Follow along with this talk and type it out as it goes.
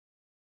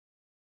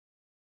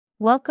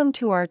Welcome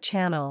to our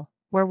channel,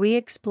 where we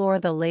explore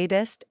the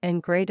latest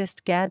and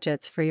greatest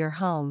gadgets for your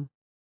home.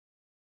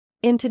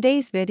 In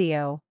today's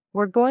video,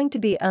 we're going to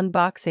be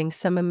unboxing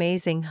some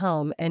amazing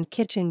home and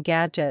kitchen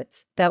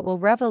gadgets that will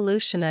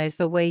revolutionize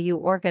the way you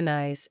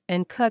organize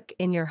and cook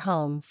in your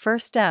home.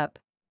 First up,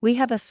 we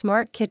have a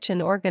smart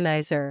kitchen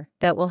organizer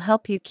that will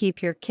help you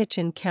keep your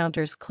kitchen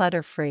counters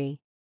clutter-free.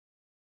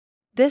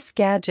 This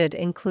gadget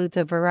includes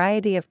a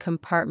variety of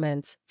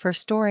compartments for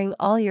storing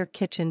all your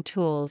kitchen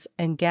tools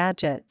and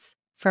gadgets,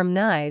 from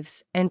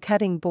knives and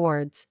cutting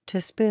boards to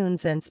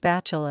spoons and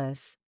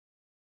spatulas.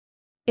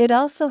 It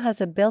also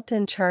has a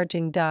built-in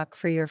charging dock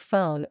for your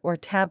phone or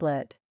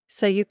tablet,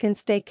 so you can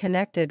stay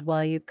connected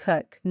while you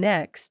cook.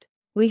 Next,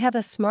 we have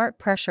a smart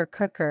pressure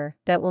cooker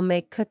that will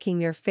make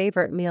cooking your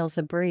favorite meals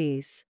a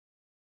breeze.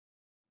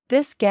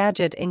 This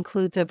gadget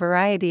includes a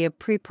variety of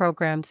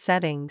pre-programmed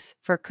settings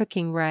for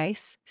cooking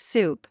rice,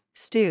 soup,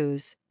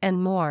 stews,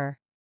 and more.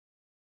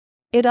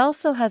 It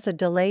also has a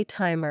delay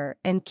timer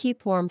and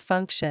keep warm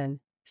function,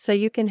 so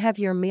you can have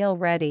your meal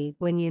ready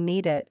when you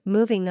need it.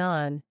 Moving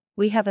on,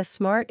 we have a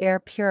smart air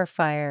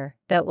purifier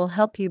that will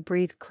help you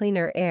breathe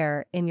cleaner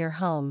air in your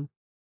home.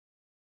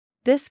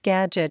 This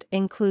gadget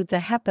includes a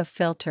HEPA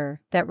filter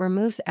that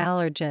removes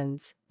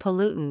allergens,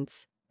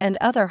 pollutants, and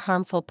other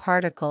harmful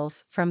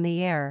particles from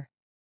the air.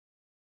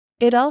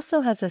 It also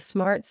has a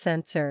smart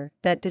sensor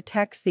that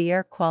detects the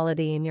air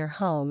quality in your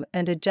home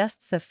and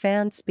adjusts the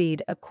fan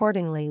speed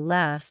accordingly.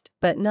 Last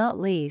but not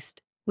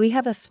least, we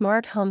have a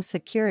smart home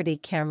security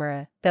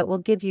camera that will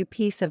give you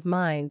peace of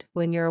mind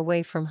when you're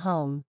away from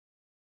home.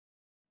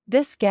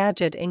 This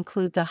gadget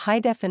includes a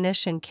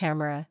high-definition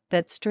camera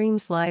that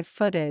streams live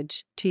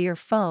footage to your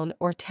phone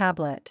or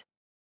tablet.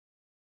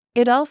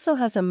 It also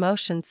has a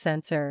motion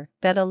sensor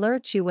that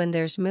alerts you when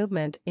there's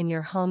movement in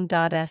your home.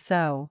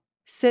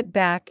 Sit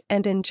back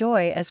and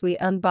enjoy as we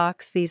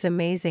unbox these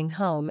amazing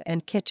home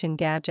and kitchen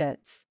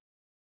gadgets.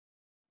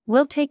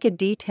 We'll take a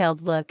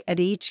detailed look at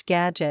each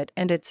gadget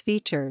and its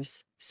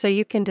features, so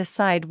you can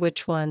decide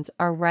which ones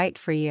are right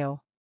for you.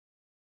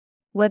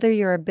 Whether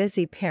you're a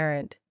busy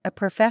parent, a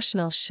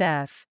professional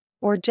chef,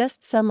 or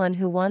just someone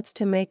who wants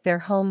to make their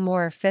home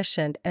more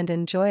efficient and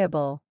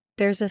enjoyable,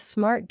 there's a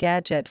smart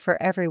gadget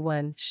for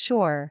everyone.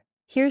 Sure,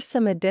 here's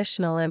some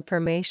additional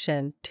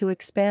information to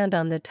expand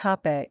on the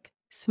topic.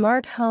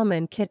 Smart home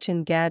and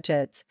kitchen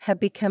gadgets have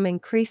become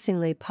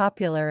increasingly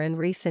popular in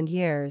recent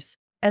years,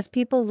 as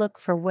people look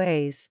for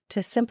ways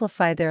to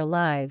simplify their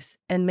lives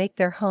and make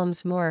their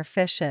homes more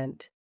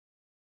efficient.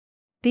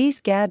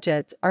 These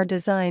gadgets are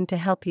designed to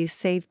help you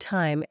save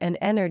time and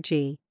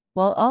energy,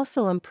 while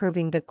also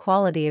improving the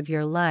quality of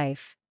your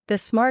life. The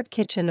Smart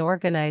Kitchen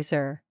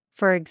Organizer,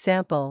 for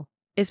example,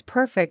 is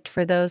perfect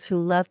for those who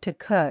love to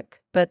cook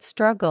but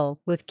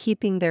struggle with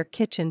keeping their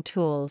kitchen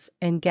tools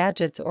and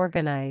gadgets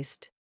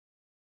organized.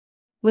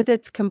 With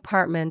its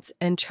compartments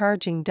and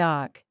charging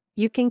dock,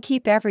 you can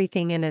keep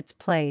everything in its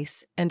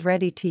place and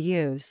ready to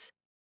use.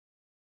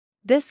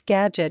 This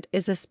gadget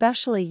is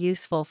especially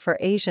useful for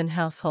Asian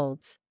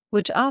households,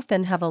 which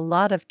often have a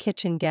lot of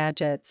kitchen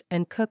gadgets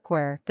and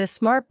cookware. The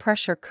smart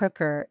pressure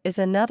cooker is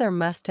another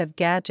must-have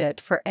gadget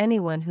for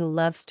anyone who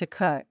loves to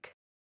cook.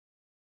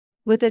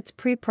 With its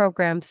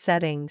pre-programmed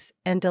settings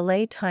and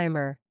delay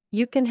timer,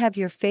 you can have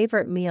your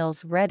favorite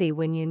meals ready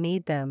when you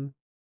need them.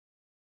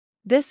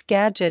 This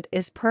gadget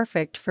is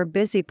perfect for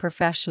busy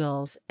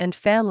professionals and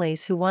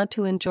families who want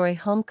to enjoy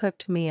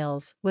home-cooked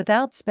meals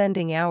without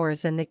spending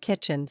hours in the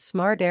kitchen.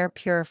 Smart air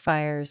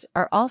purifiers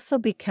are also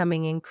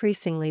becoming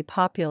increasingly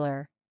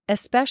popular,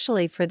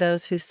 especially for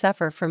those who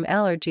suffer from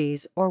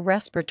allergies or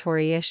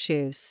respiratory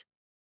issues.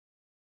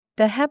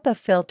 The HEPA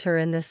filter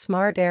in the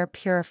smart air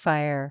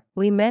purifier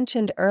we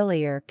mentioned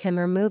earlier can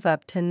remove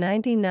up to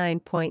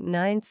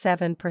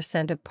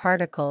 99.97% of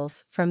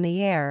particles from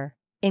the air,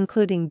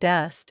 including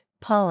dust,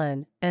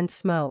 pollen, and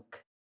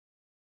smoke.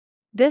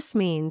 This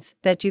means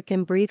that you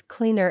can breathe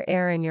cleaner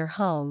air in your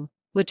home,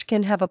 which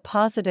can have a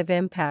positive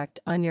impact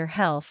on your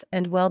health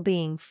and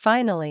well-being.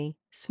 Finally,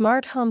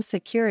 smart home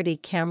security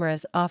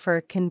cameras offer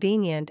a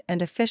convenient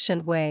and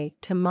efficient way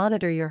to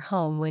monitor your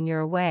home when you're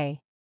away.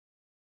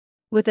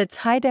 With its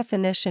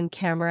high-definition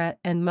camera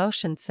and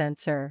motion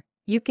sensor,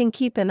 you can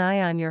keep an eye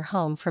on your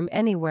home from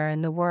anywhere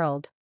in the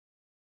world.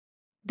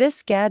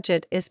 This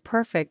gadget is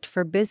perfect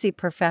for busy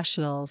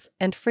professionals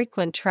and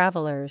frequent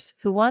travelers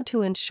who want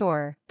to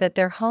ensure that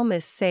their home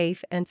is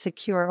safe and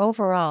secure.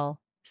 Overall,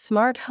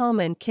 smart home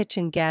and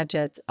kitchen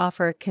gadgets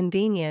offer a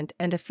convenient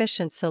and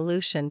efficient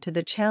solution to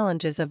the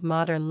challenges of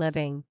modern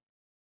living.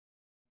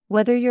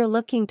 Whether you're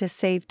looking to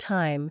save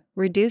time,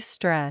 reduce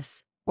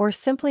stress, or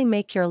simply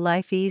make your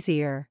life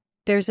easier,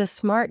 there's a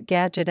smart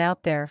gadget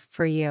out there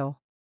for you.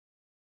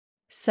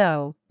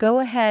 So, go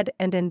ahead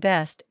and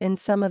invest in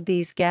some of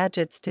these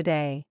gadgets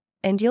today,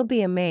 and you'll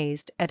be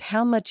amazed at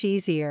how much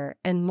easier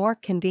and more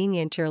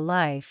convenient your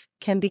life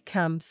can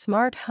become.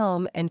 Smart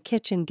home and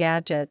kitchen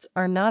gadgets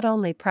are not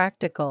only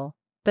practical,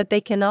 but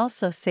they can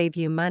also save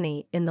you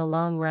money in the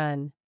long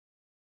run.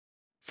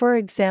 For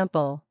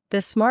example,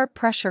 The smart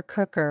pressure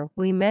cooker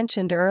we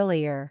mentioned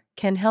earlier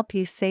can help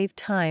you save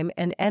time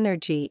and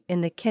energy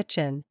in the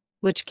kitchen,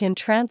 which can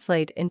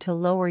translate into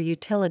lower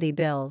utility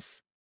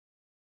bills.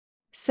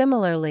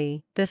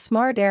 Similarly, the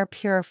smart air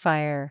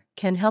purifier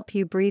can help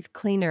you breathe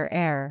cleaner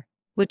air,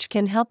 which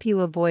can help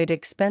you avoid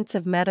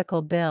expensive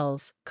medical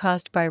bills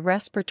caused by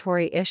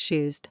respiratory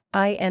issues.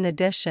 In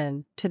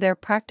addition to their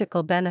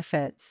practical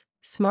benefits,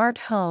 smart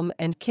home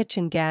and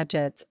kitchen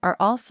gadgets are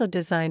also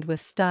designed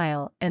with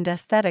style and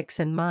aesthetics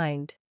in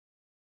mind.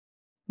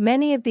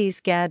 Many of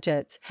these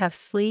gadgets have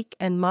sleek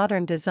and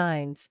modern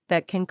designs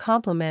that can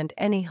complement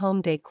any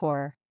home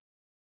decor.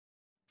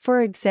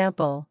 For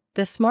example,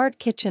 the smart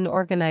kitchen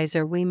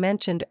organizer we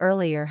mentioned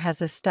earlier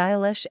has a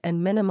stylish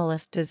and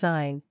minimalist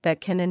design that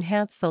can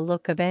enhance the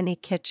look of any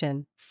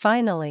kitchen.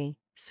 Finally,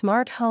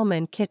 smart home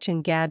and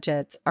kitchen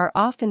gadgets are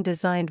often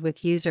designed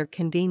with user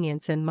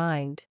convenience in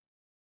mind.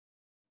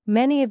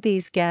 Many of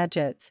these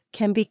gadgets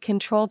can be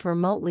controlled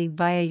remotely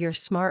via your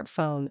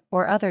smartphone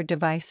or other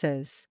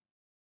devices.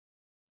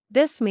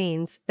 This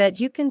means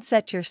that you can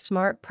set your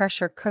smart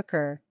pressure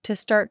cooker to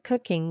start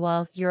cooking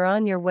while you're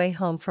on your way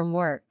home from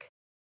work.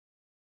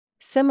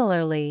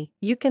 Similarly,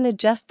 you can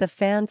adjust the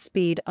fan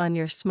speed on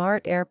your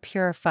smart air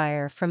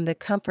purifier from the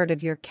comfort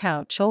of your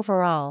couch.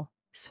 Overall,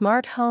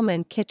 smart home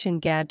and kitchen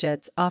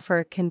gadgets offer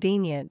a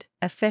convenient,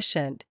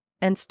 efficient,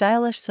 and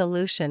stylish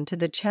solution to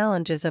the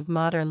challenges of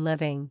modern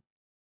living.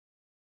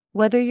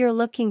 Whether you're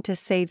looking to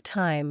save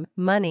time,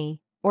 money,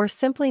 or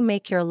simply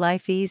make your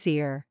life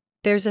easier,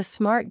 there's a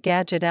smart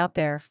gadget out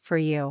there for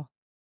you.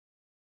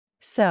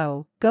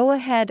 So, go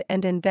ahead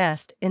and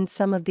invest in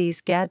some of these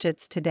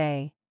gadgets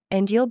today,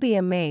 and you'll be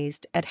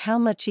amazed at how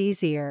much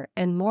easier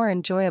and more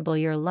enjoyable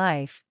your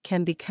life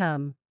can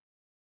become.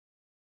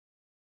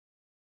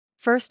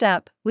 First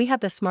up, we have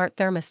the smart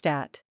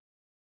thermostat.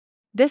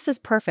 This is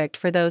perfect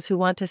for those who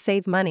want to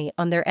save money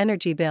on their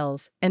energy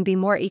bills and be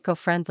more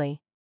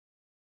eco-friendly.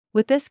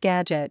 With this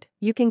gadget,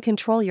 you can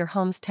control your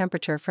home's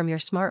temperature from your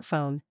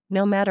smartphone,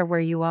 no matter where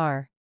you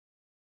are.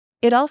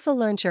 It also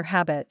learns your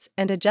habits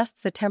and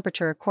adjusts the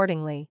temperature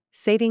accordingly,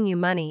 saving you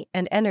money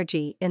and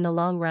energy in the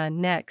long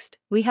run. Next,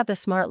 we have the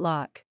smart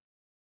lock.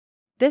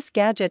 This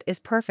gadget is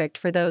perfect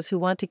for those who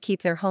want to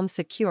keep their home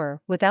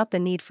secure without the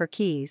need for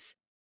keys.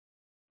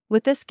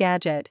 With this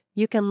gadget,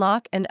 you can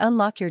lock and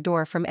unlock your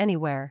door from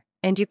anywhere,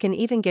 and you can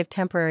even give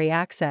temporary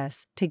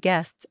access to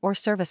guests or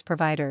service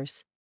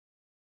providers.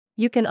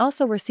 You can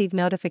also receive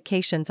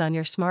notifications on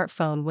your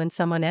smartphone when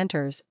someone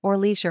enters or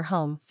leaves your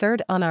home.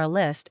 Third on our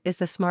list is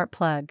the smart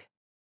plug.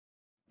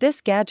 This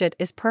gadget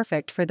is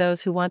perfect for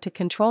those who want to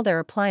control their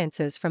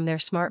appliances from their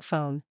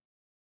smartphone.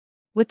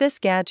 With this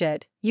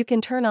gadget, you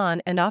can turn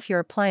on and off your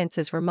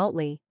appliances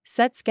remotely,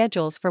 set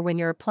schedules for when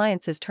your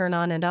appliances turn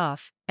on and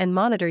off, and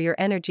monitor your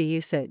energy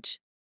usage.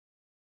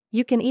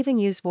 You can even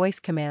use voice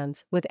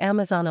commands with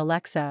Amazon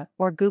Alexa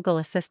or Google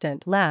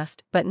Assistant.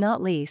 Last but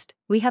not least,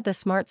 we have the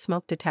smart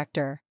smoke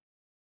detector.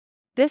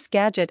 This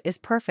gadget is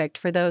perfect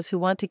for those who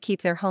want to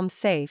keep their homes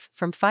safe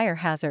from fire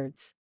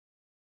hazards.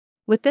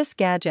 With this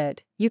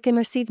gadget, you can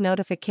receive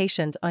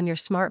notifications on your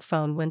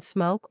smartphone when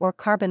smoke or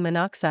carbon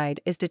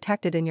monoxide is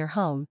detected in your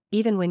home,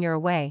 even when you're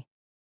away.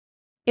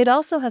 It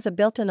also has a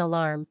built-in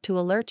alarm to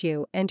alert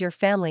you and your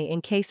family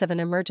in case of an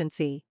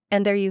emergency.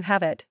 And there you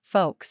have it,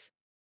 folks.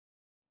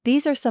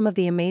 These are some of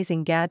the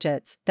amazing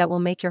gadgets that will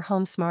make your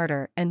home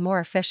smarter and more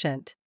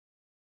efficient.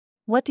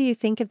 What do you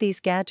think of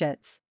these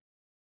gadgets?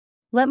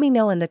 Let me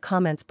know in the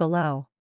comments below.